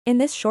In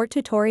this short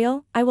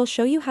tutorial, I will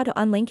show you how to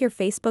unlink your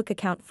Facebook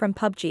account from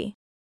PUBG.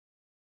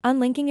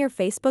 Unlinking your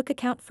Facebook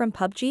account from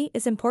PUBG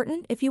is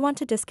important if you want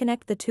to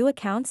disconnect the two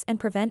accounts and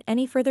prevent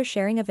any further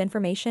sharing of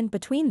information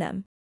between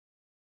them.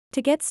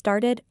 To get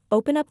started,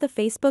 open up the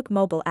Facebook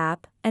mobile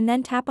app and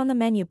then tap on the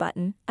menu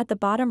button at the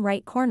bottom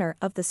right corner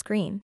of the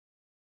screen.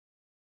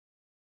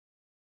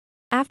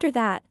 After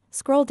that,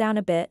 scroll down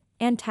a bit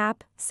and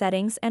tap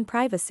Settings and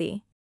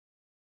Privacy.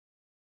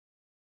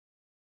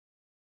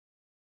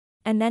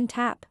 And then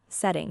tap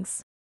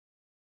Settings.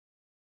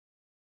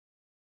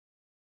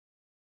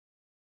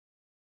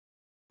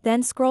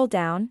 Then scroll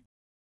down,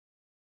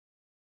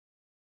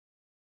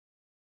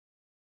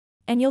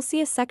 and you'll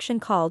see a section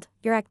called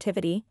Your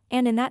Activity,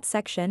 and in that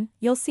section,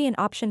 you'll see an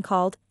option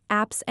called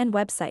Apps and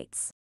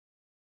Websites.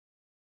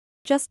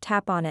 Just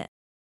tap on it.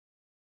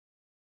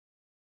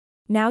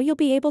 Now you'll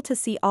be able to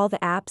see all the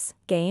apps,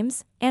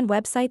 games, and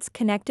websites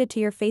connected to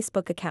your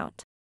Facebook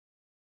account.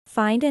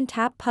 Find and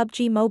tap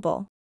PUBG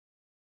Mobile.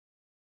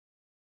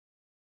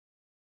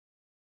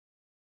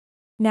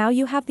 Now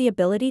you have the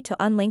ability to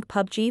unlink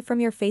PUBG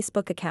from your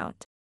Facebook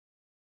account.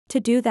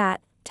 To do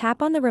that,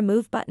 tap on the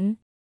Remove button.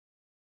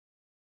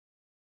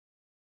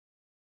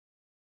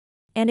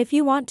 And if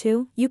you want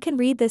to, you can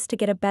read this to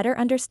get a better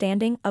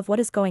understanding of what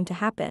is going to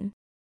happen.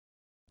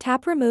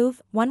 Tap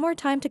Remove one more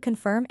time to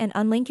confirm and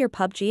unlink your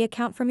PUBG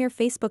account from your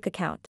Facebook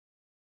account.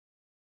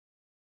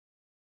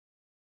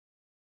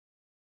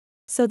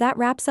 So that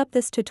wraps up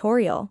this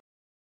tutorial.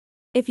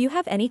 If you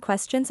have any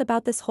questions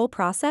about this whole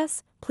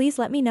process, please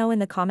let me know in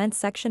the comments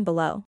section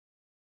below.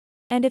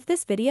 And if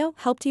this video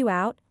helped you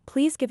out,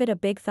 please give it a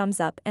big thumbs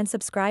up and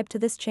subscribe to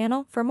this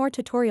channel for more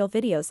tutorial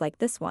videos like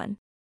this one.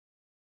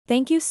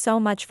 Thank you so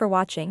much for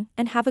watching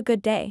and have a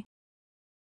good day.